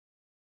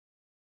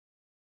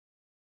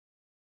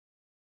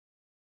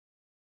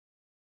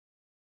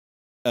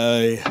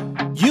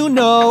You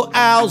know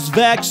Al's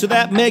vexed, so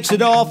that makes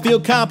it all feel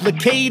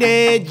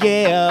complicated,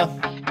 yeah.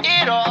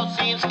 It all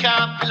seems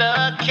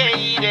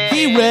complicated.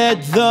 He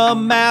read the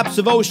maps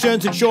of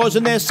oceans and shores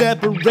and they're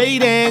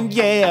separating,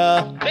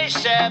 yeah. They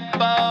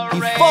separate. He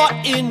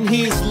fought in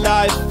his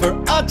life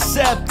for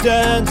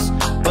acceptance,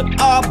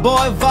 but our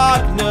boy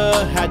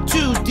Wegener had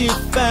to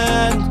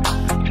defend.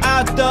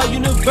 At the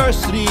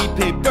university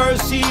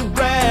papers he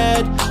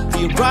read,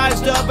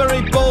 Theorized a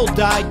very bold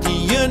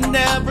idea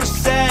never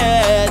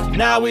said.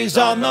 Now he's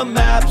on the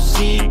map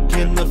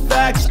seeking the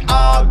facts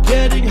are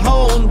getting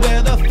honed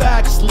where the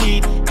facts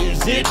lead.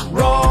 Is it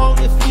wrong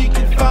if he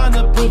can find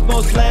the proof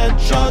most land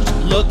chunks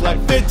look like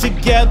fit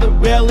together?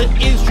 Well, it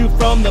is true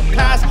from the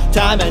past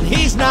time and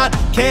he's not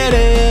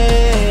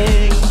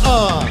kidding.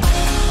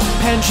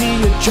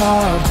 Pangaea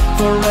jarred,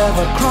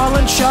 forever crawl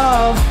and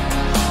shove.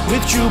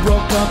 Withdrew,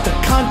 broke up the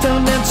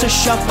continents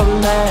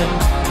a-shuffling.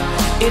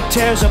 It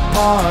tears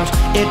apart,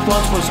 it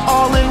once was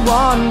all in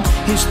one.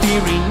 His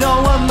theory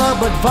no one loved,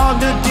 but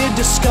Wegener did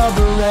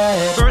discover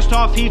it. First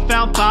off, he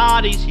found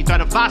bodies. He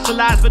found a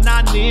fossilized but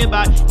not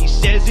nearby. He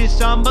says it's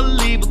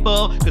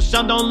unbelievable, cause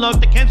some don't look,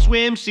 they can't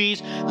swim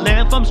seas.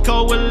 Landforms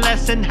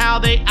coalesce and how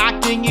they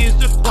acting is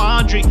the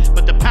quandary.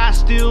 But the past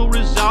still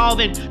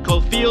resolving,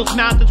 cold fields,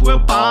 mountains were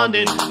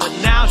bonding. But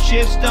now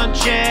shifts done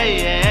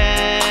changed,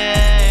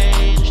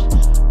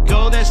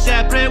 go their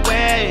separate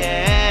ways.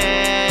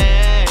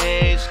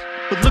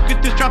 But look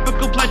at this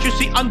tropical plant you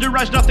see under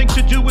ice, nothing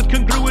to do with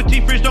congruity.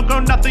 Freeze don't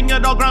grow, nothing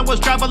at all, ground was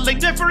traveling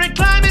different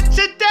climates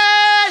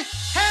today.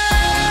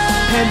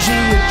 Hey!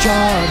 Pangaea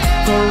jarred,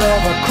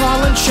 forever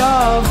crawl and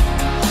shove.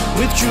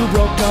 Withdrew,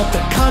 broke up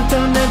the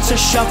continents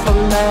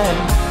a-shuffling.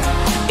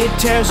 It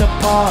tears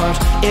apart,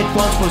 it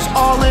once was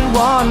all in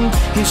one.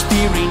 His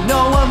theory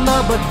no one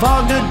loved, but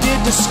Wegener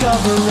did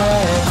discover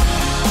it.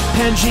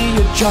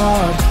 Pangaea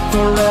jarred,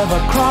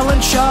 forever crawl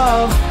and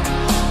shove.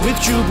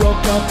 Withdrew,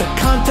 broke up the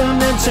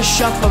continents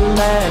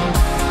a-shuffling.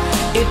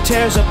 It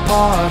tears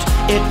apart,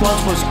 it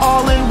once was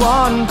all in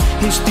one.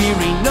 His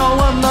theory no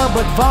one loved,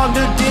 but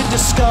Wegener did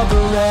discover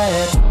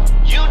it.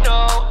 You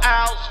know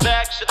Al's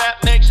vexed, so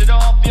that makes it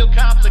all feel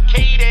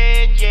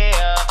complicated,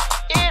 yeah.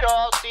 It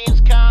all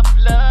seems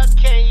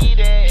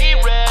complicated. He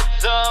read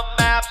the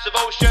maps of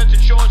oceans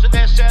and shores and